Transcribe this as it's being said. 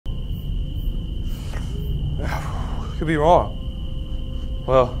Could be wrong.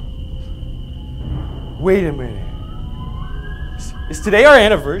 Well, wait a minute. Is today our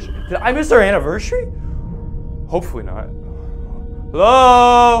anniversary? Did I miss our anniversary? Hopefully not.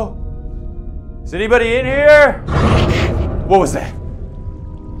 Hello? Is anybody in here? What was that?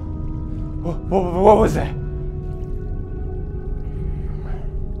 What was that?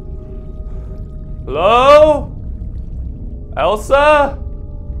 Hello? Elsa?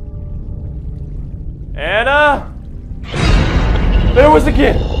 Anna? There was a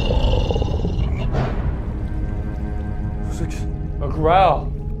kid. It was like a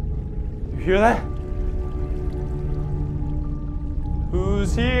growl. You hear that?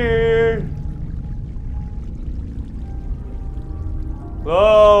 Who's here?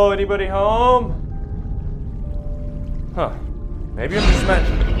 Hello? Anybody home? Huh. Maybe I'm just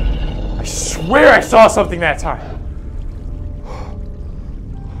imagining. I swear I saw something that time.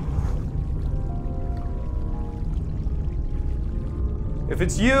 If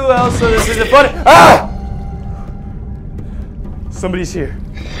it's you, Elsa, this isn't funny. Ah! Somebody's here.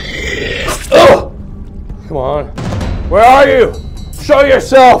 Oh! Come on. Where are you? Show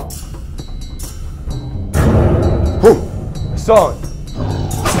yourself! Whew. I saw him.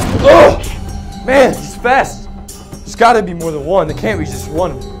 Oh! Man, he's fast. There's gotta be more than one. There can't be just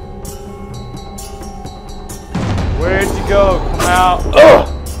one. Where'd you go? Come out.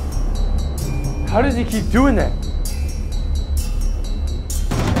 Ugh! How does he keep doing that?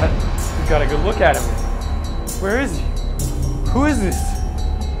 We gotta go look at him. Where is he? Who is this?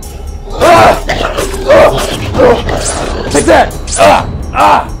 Ah! Take that! Ah!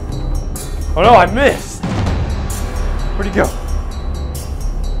 Ah! Oh no, I missed. Where'd he go?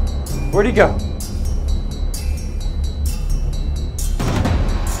 Where'd he go?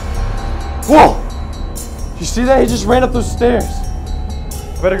 Whoa! You see that? He just ran up those stairs.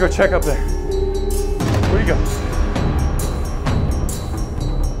 I better go check up there. Where'd he go?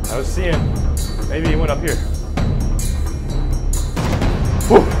 I was seeing him. Maybe he went up here.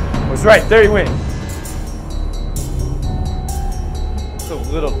 Whew! I was right. There he went. It's a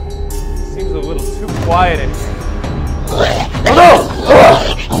little. Seems a little too quiet in here. Oh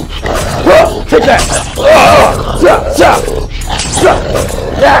no! Take that!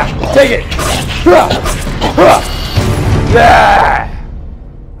 Yeah! Take it!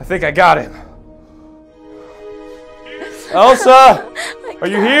 I think I got him. Elsa! Are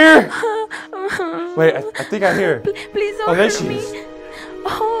you here? Wait, I think I hear her. Please don't there hurt she me. is.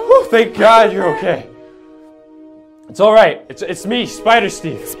 Oh. Whew, thank God you're okay. It's all right. It's me, Spider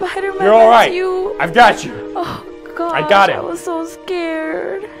Steve. Spider-Man, you're all right. You. I've got you. Oh God! I got him. I was so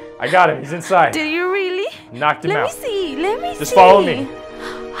scared. I got him. He's inside. Did you really? Knocked him out. Let me see. Let me see. Just follow me.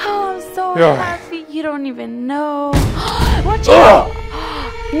 Oh, I'm so You're happy. You don't even know. Watch out!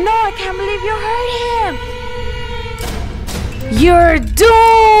 No, I can't believe you hurt him. You're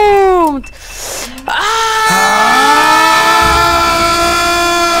doomed.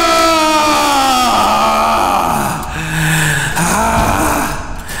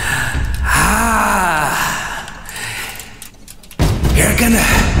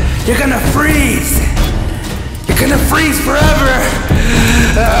 You're gonna freeze. You're gonna freeze forever.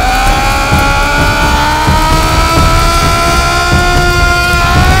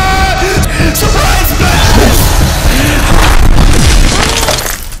 Surprise blast!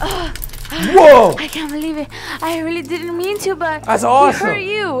 Whoa! I can't believe it. I really didn't mean to, but that's awesome. He hurt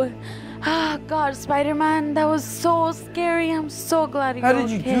you. Ah, God, Spider-Man, that was so scary. I'm so glad you're How did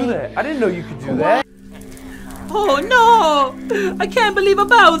you do that? I didn't know you could do that. Oh no! I can't believe a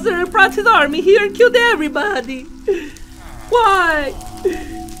Bowser brought his army here and killed everybody! Why?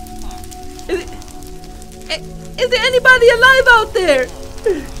 Is there anybody alive out there?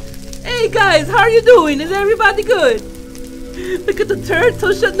 Hey guys, how are you doing? Is everybody good? Look at the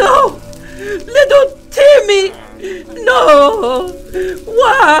turtle shot. No! Little Timmy! No!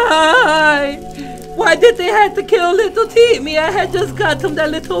 Why? Why did they have to kill little Timmy? I had just got him that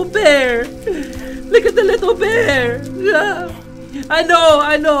little bear. Look at the little bear. I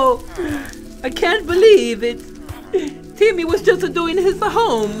know. I can't believe it. Timmy was just doing his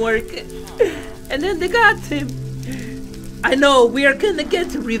homework. And then they got him. I know, we are gonna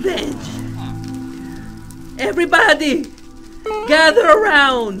get revenge. Everybody, gather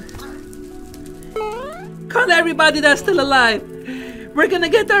around. Call everybody that's still alive. We're gonna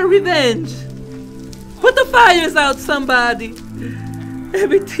get our revenge. Put the fires out, somebody.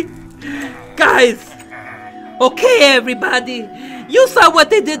 Everything. Guys, okay, everybody. You saw what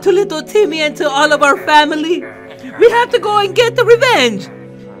they did to little Timmy and to all of our family. We have to go and get the revenge.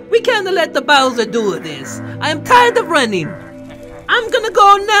 We can't let the Bowser do this. I'm tired of running. I'm gonna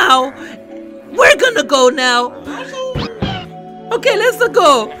go now. We're gonna go now. Okay, let's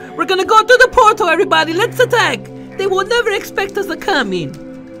go. We're gonna go through the portal, everybody. Let's attack. They will never expect us to come in.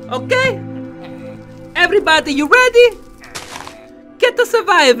 Okay? Everybody, you ready? Get the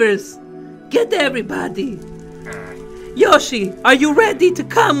survivors. Get everybody. Yoshi, are you ready to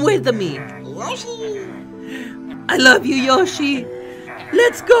come with me? Yoshi. I love you, Yoshi.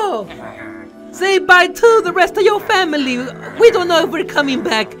 Let's go. Say bye to the rest of your family. We don't know if we're coming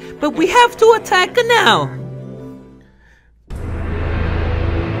back, but we have to attack now.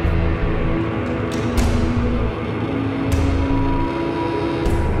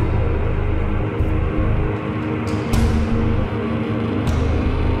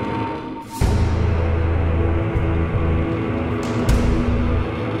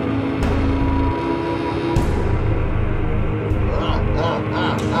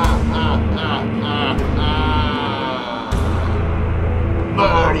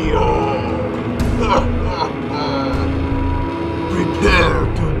 Prepare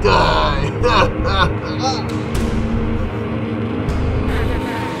to die.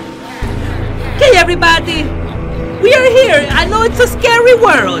 Okay, everybody. We are here. I know it's a scary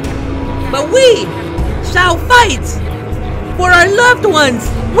world, but we shall fight for our loved ones.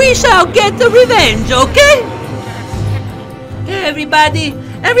 We shall get the revenge, okay? Okay, everybody.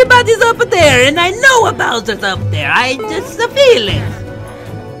 Everybody's up there, and I know about it up there. I just feel it.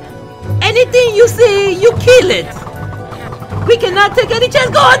 Anything you see, you kill it. We cannot take any chance.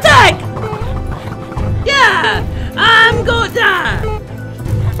 Go attack! Yeah! I'm gonna...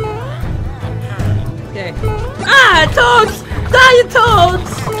 Okay. Ah, toads! Die,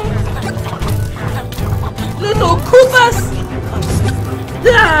 toads! Little Koopas!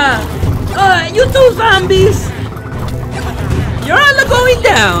 Yeah! You two zombies! You're all going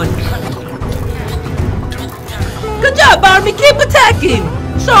down! Good job, Army! Keep attacking!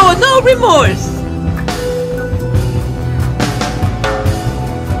 Show no remorse!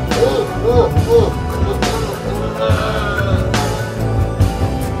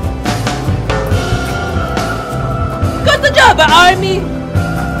 Good job, Army!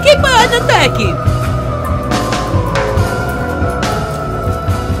 Keep on attacking!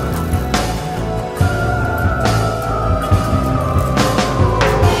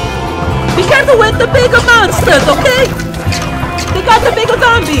 Be careful with the bigger monsters, okay? They got the bigger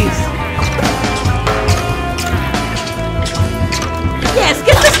zombies! Yes,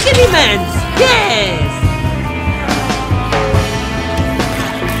 get the skinny mans! Yes!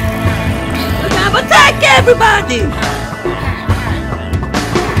 Now attack everybody!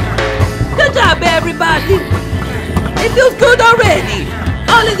 Good job, everybody! It feels good already!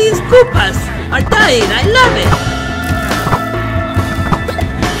 All of these Koopas are dying, I love it!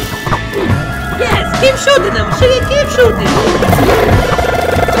 Yes, keep shooting them! Keep shooting!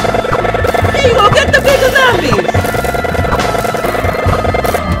 There you go, get the bigger zombies!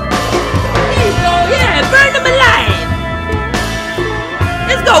 There you go, yeah, burn them alive!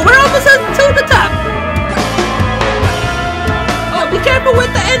 Let's go, we're almost to the top! Oh, be careful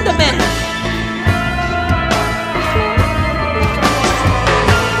with the Enderman!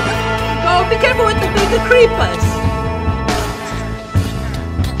 Go, be careful with the bigger creepers!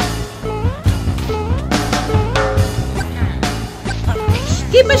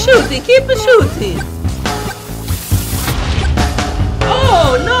 Keep it shooting, keep it shooting!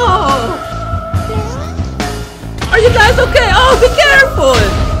 Oh no! Are you guys okay? Oh, be careful!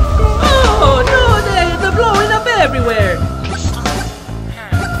 Oh no, they're blowing up everywhere!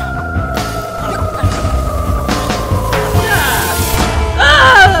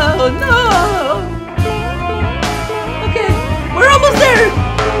 Oh no! Okay, we're almost there!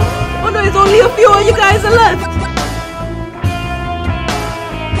 Oh no, it's only a few of you guys are left!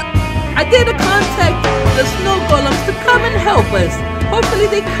 I did contact the snow golems to come and help us. Hopefully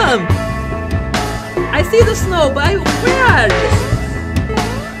they come. I see the snow, but where are they?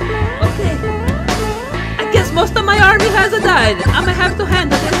 Okay. I guess most of my army has died. I'm gonna have to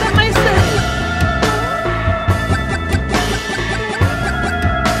handle this by myself.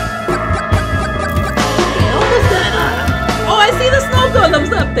 Okay, almost done. Oh, I see the snow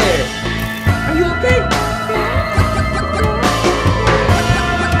golems up there. Are you okay?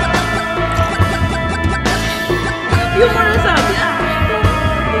 Few more zombies.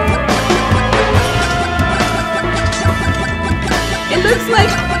 It looks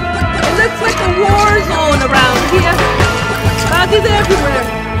like a war zone around here. Bodies everywhere.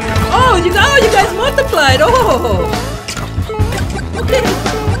 Oh, you guys multiplied. Oh. Okay.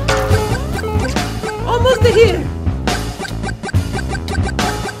 Almost here.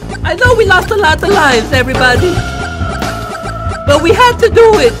 I know we lost a lot of lives, everybody. But we had to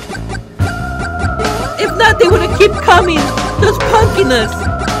do it. If not, they would have kept coming Just punking us.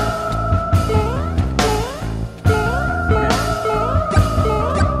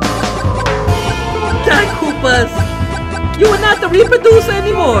 Die, Koopas. You are not the reproducer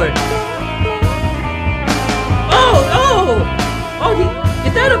anymore. Oh,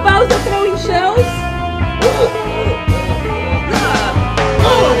 is that a Bowser throwing shells?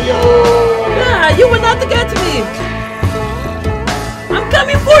 You were not to get to me. I'm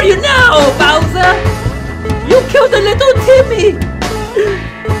coming for you now, Bowser. You killed the little Timmy.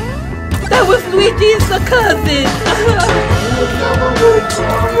 That was Luigi's cousin.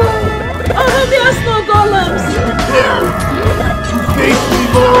 Oh, there are snow golems.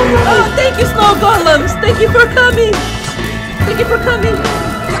 Oh, thank you, snow golems. Thank you for coming. Thank you for coming.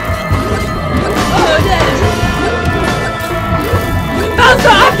 Oh, yes.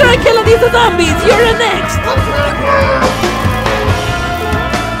 Bowser, after I kill these zombies, you're next.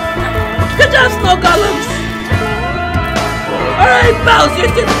 Good job, snow golems. Alright, Bowser,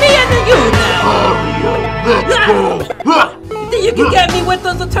 it's just me and then you now. You think you can get me with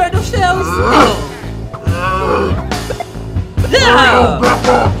those turtle shells? No.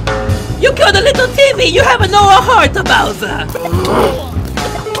 You killed a little Timmy. You have no heart, Bowser.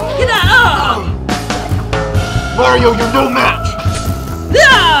 Get out. Mario, you're no match.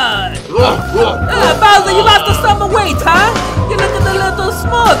 Bowser, you lost some weight, huh? You look a little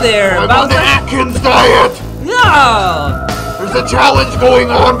small there, I'm Bowser. on the Atkins diet. No. There's a challenge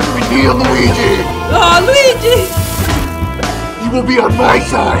going on between me and Luigi. Oh, Luigi. He will be on my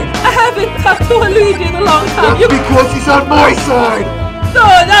side. I haven't talked to a Luigi in a long time. That's because he's on my side. No,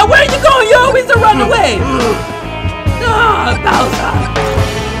 now where are you going? You always run away. No, Bowser.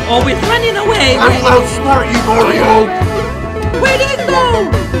 Always running away. I will outsmart you, Mario. Where'd he go?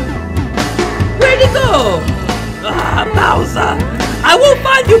 Where'd he go? Bowser. I will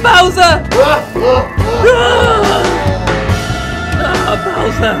find you, Bowser.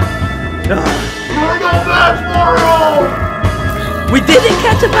 Bowser. You're no match, Mario. We didn't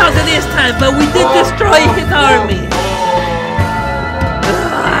catch a Bowser this time, but we did destroy his army.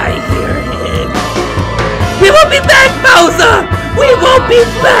 I hear him. We will be back, Bowser. We will be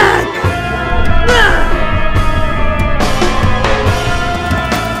back.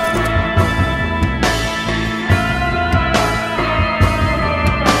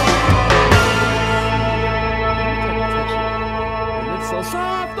 It's so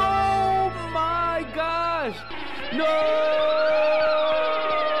soft. Oh my gosh. No.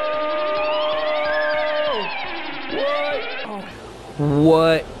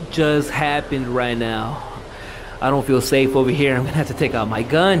 What just happened right now? I don't feel safe over here. I'm gonna have to take out my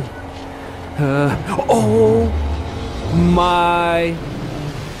gun. Oh my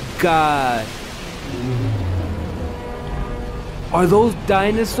God. Are those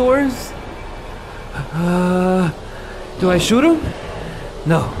dinosaurs? Do I shoot them?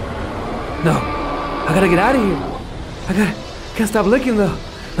 No. I gotta get out of here. Can't stop looking though.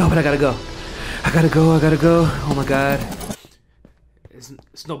 No, but I gotta go. I gotta go. Oh my God.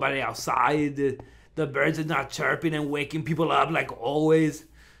 It's nobody outside. The birds are not chirping and waking people up like always.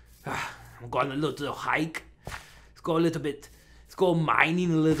 I'm going a little hike. Let's go a little bit. Let's go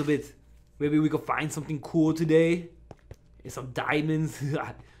mining a little bit. Maybe we could find something cool today. And some diamonds.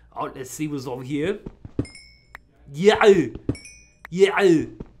 Oh, let's see what's over here. Yeah. I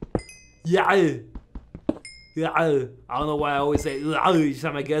don't know why I always say each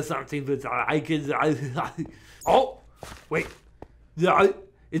time I get something, but I can. Oh, wait.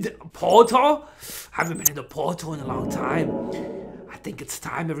 Is it a portal? I haven't been in the portal in a long time. I think it's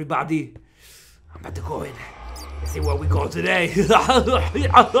time, everybody. I'm about to go in. Let's see where we go today.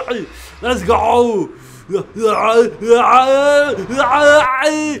 Let's go. Joey,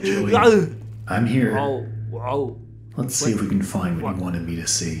 I'm here. Oh, whoa. Let's see if we can find what you wanted me to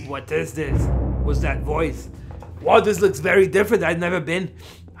see. What is this? What's that voice? Wow, this looks very different. I've never been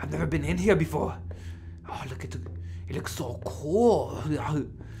in here before. Oh, look at it looks so cool.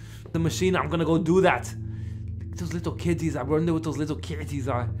 The machine, I'm gonna go do that. Look at those little kitties. I wonder what those little kitties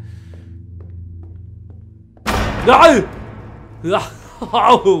are. No!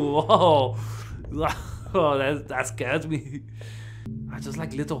 Oh, that scares me. I just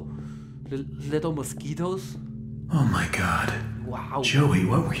like little mosquitoes. Oh my God. Wow. Joey,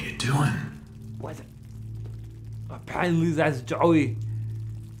 what were you doing? What? Apparently that's Joey.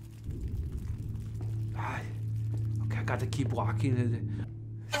 Okay, I gotta keep walking.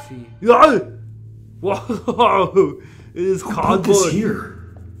 Let's see. Whoa! It is cardboard. Who put this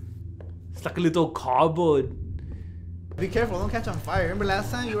here? It's like a little cardboard. Be careful, don't catch on fire. Remember last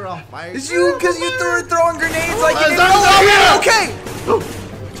time you were on fire? It's you, because you threw throwing grenades like you didn't oh, know. yeah. Okay.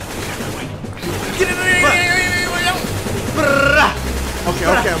 Get in there.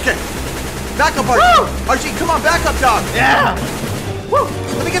 okay. Back up, Archie. Woo! Archie, come on, back up, dog. Yeah. Woo.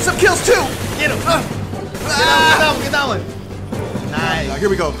 Let me get some kills too. Get him. Get that one. Nice. Here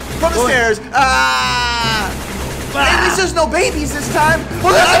we go. From the stairs. At least there's no babies this time.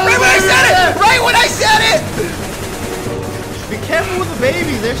 Well, that's right when I said it. Right when I said it. Be careful with the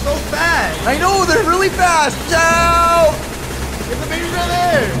babies. They're so fast. I know they're really fast. Ow! Get the baby right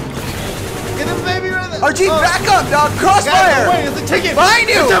there. Get the baby right there. Archie, back up, dog. Crossfire. Wait, it's a chicken. Behind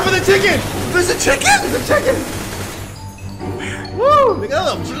you. Watch out for the chicken. There's a chicken. There's a chicken. Woo! Look at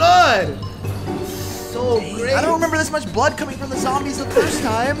all the blood. So great. I don't remember this much blood coming from the zombies the first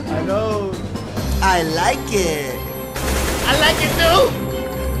time. I know. I like it. I like it too.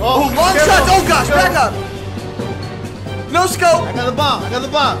 Oh, long shots. Oh gosh, back up. No scope. I got the bomb. I got the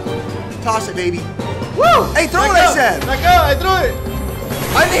bomb. Toss it, baby. Woo! Hey, throw it, I said. Back up. I threw it.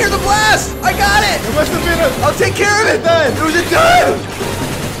 I didn't hear the blast. I got it. It must have been a. I'll take care of it. Done. It was a done.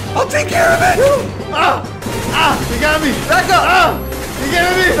 I'll take care of it. Ah! Ah! You got me. Back up. Ah! You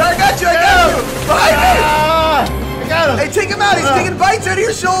got me. I got you. I got you. Behind me. Ah! I got him. Hey, take him out. He's taking bites out of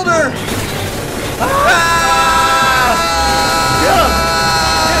your shoulder.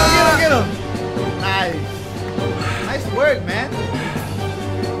 Get him. Nice. Nice work, man.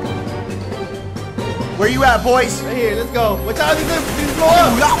 Where you at, boys? Right here. Let's go. Watch out. These blow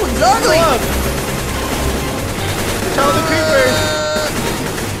up. Ooh, that one's ugly. Blow up. Watch out the creepers.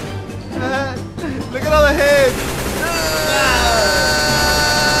 Look at all the heads.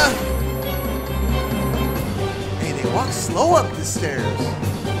 Hey, they walk slow up the stairs.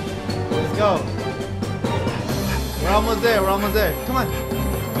 Let's go. We're almost there. We're almost there. Come on.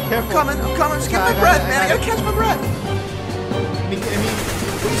 Careful. I'm coming. Just get my breath, man. I gotta catch my breath. What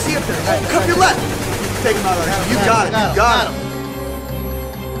do you see up there? Oh, cup your left. Take him out of there. You got it. You got him.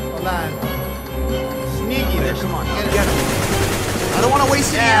 Hold on. Sneaky. There, come on. Get him. I don't want to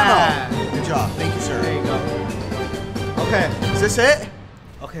waste any ammo. Good job. Thank you, sir. There you go. Okay. Is this it?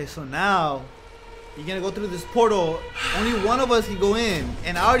 Okay, so now you're gonna go through this portal. Only one of us can go in,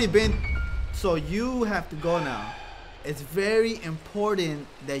 and I already been. So you have to go now. It's very important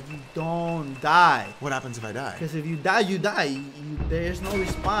that you don't die. What happens if I die? Because if you die, you die. There's no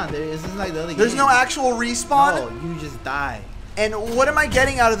respawn. This isn't like the other There's game. no actual respawn? No, you just die. And what am I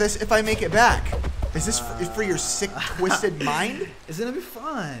getting out of this if I make it back? Is this for your sick, twisted mind? It's gonna be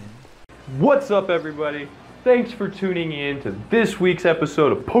fun. What's up, everybody? Thanks for tuning in to this week's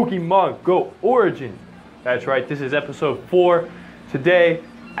episode of Pokemon Go Origins. That's right, this is episode 4. Today,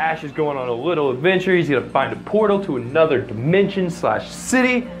 Ash is going on a little adventure. He's gonna find a portal to another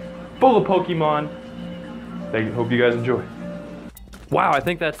dimension/city full of Pokemon. Hope you guys enjoy. Wow, I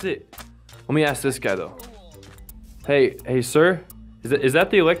think that's it. Let me ask this guy though. Hey, sir, is that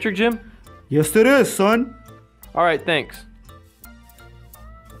the electric gym? Yes, it is, son. All right, thanks.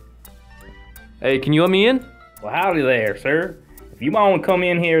 Hey, can you let me in? Well, howdy there, sir. If you want to come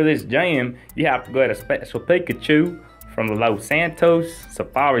in here to this gym, you have to get a special Pikachu from the Los Santos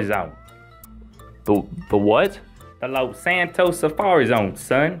Safari Zone. The what? The Los Santos Safari Zone,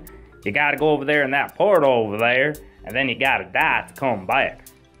 son. You gotta go over there in that portal over there, and then you gotta die to come back.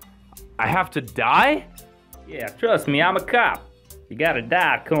 I have to die? Yeah, trust me, I'm a cop. You gotta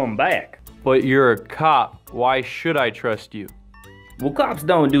die to come back. But you're a cop. Why should I trust you? Well, cops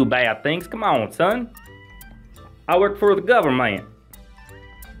don't do bad things. Come on, son. I work for the government.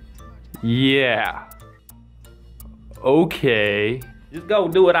 Yeah. Okay. Just go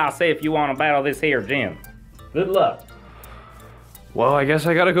do what I say if you want to battle this here gym. Good luck. Well, I guess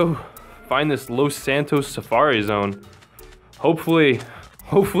I gotta go find this Los Santos Safari Zone. Hopefully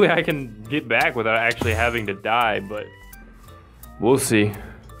I can get back without actually having to die, but we'll see.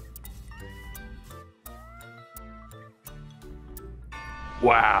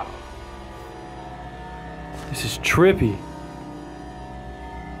 Wow. This is trippy.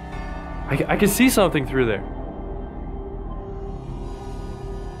 I can see something through there.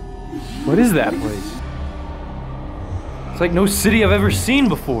 What is that place? It's like no city I've ever seen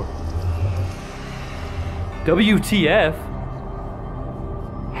before. WTF?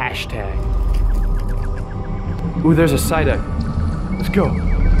 Hashtag. Ooh, there's a side eye. Let's go.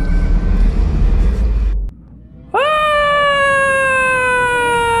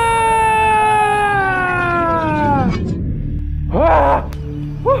 Ah!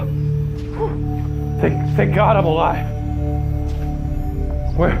 Woo! Thank God I'm alive.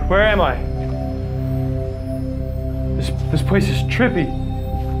 Where am I? This place is trippy.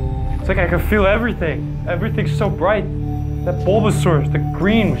 It's like I can feel everything. Everything's so bright. That Bulbasaur, the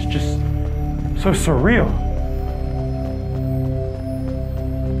green was just so surreal.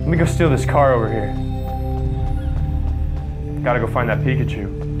 Let me go steal this car over here. Gotta go find that Pikachu.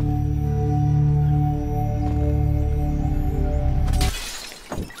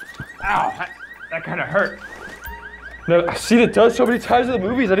 Ow, that kind of hurt. No, I've seen it done so many times in the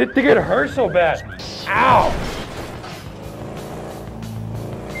movies, I didn't think it hurt so bad. Ow!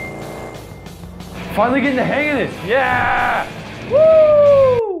 Finally getting the hang of this, yeah!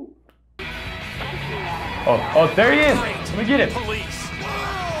 Woo! Oh, there he is. Let me get him.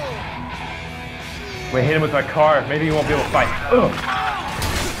 Wait, hit him with my car. Maybe he won't be able to fight. Ugh.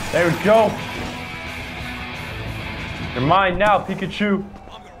 There we go. You're mine now, Pikachu.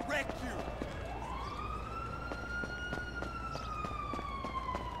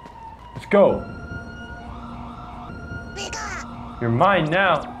 Let's go. You're mine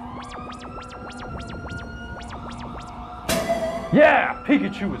now. Yeah,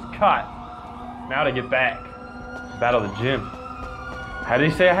 Pikachu was caught. Now to get back. Battle the gym. How did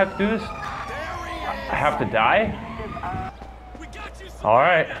he say I have to do this? I have to die? All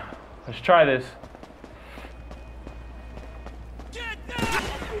right, let's try this.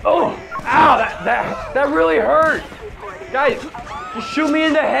 Oh, ow, that really hurt. Guys, just shoot me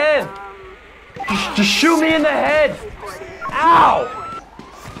in the head. Just shoot me in the head. Ow.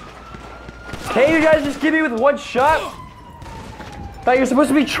 Can't you guys just give me with one shot? I thought you're supposed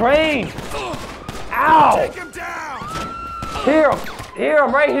to be trained. Ow. Take him down. Here,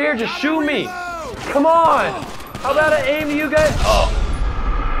 I'm right here. Just shoot me. Come on. How about I aim to you guys? Oh.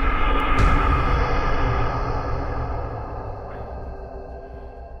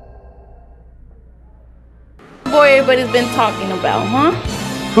 Boy, everybody's been talking about, huh?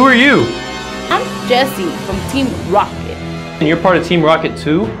 Who are you? I'm Jesse from Team Rocket. And you're part of Team Rocket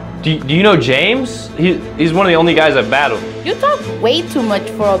too? Do you know James? He's one of the only guys I've battled. You talk way too much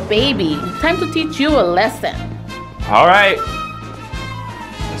for a baby. Time to teach you a lesson. All right.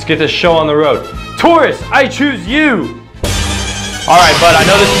 Let's get this show on the road. Taurus, I choose you. All right, bud, I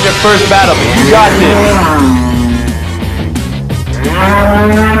know this is your first battle, but you got this.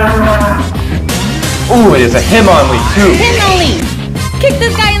 Ooh, it is a Hitmonlee too. Hitmonlee! Kick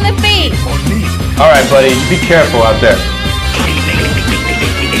this guy in the face! All right, buddy, be careful out there.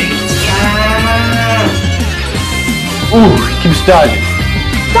 Ooh, keeps dodging.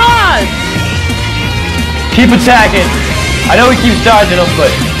 Dodge! Keep attacking. I know he keeps dodging him,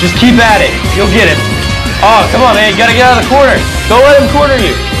 but just keep at it. You'll get him. Oh, come on, man, you gotta get out of the corner. Don't let him corner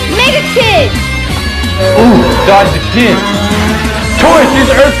you. Make a kick! Ooh, dodge the kid. Taurus,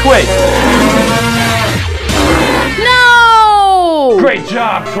 use Earthquake. No! Great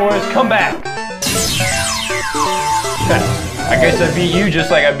job, Taurus. Come back. I guess I beat you just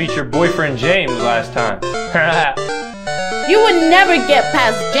like I beat your boyfriend James last time. You would never get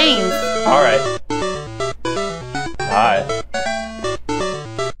past James. All right. Hi.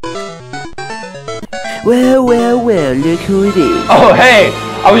 Well, look who it is. Oh, hey.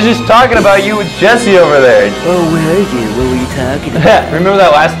 I was just talking about you with Jesse over there. Oh, where are you? What were you talking about? Remember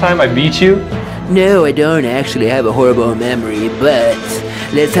that last time I beat you? No, I don't actually have a horrible memory, but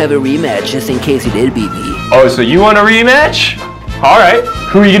let's have a rematch just in case you did beat me. Oh, so you want a rematch? All right.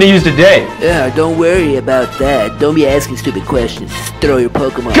 Who are you going to use today? Don't worry about that. Don't be asking stupid questions. Just throw your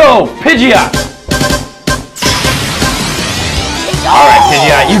Pokemon. Go, Pidgeot! All right,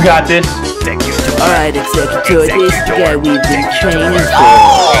 Pidgeot, you got this. Alright, Executor, this is the guy we've been training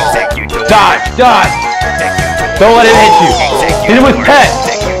for. Dodge! Don't let it hit you. Hit him with Pet.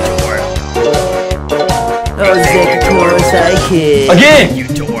 Oh, Executor, sidekick. Again!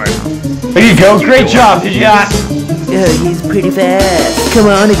 There you go, great job, Pidgeot. Oh, he's pretty fast. Come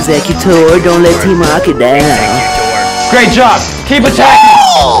on, Executor, don't let Team Rocket down. Great job. Keep attacking.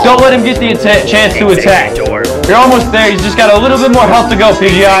 Don't let him get the chance to attack. You're almost there. He's just got a little bit more health to go,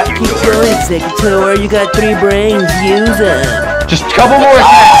 Pidgeot. Keep going, Executor. You got 3 brains. Use them. Just a couple more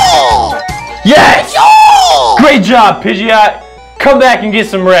attacks. Yes! Great job, Pidgeot. Come back and get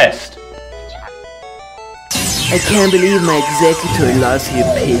some rest. I can't believe my Executor lost to your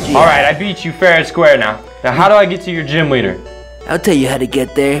Pidgeot. Alright, I beat you fair and square now. Now, how do I get to your gym leader? I'll tell you how to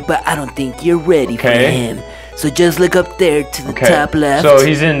get there, but I don't think you're ready for him. So just look up there to the top left. So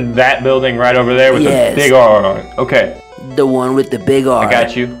he's in that building right over there with the big R on it. Okay. The one with the big R. I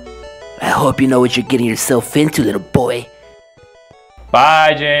got you. I hope you know what you're getting yourself into, little boy.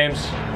 Bye, James.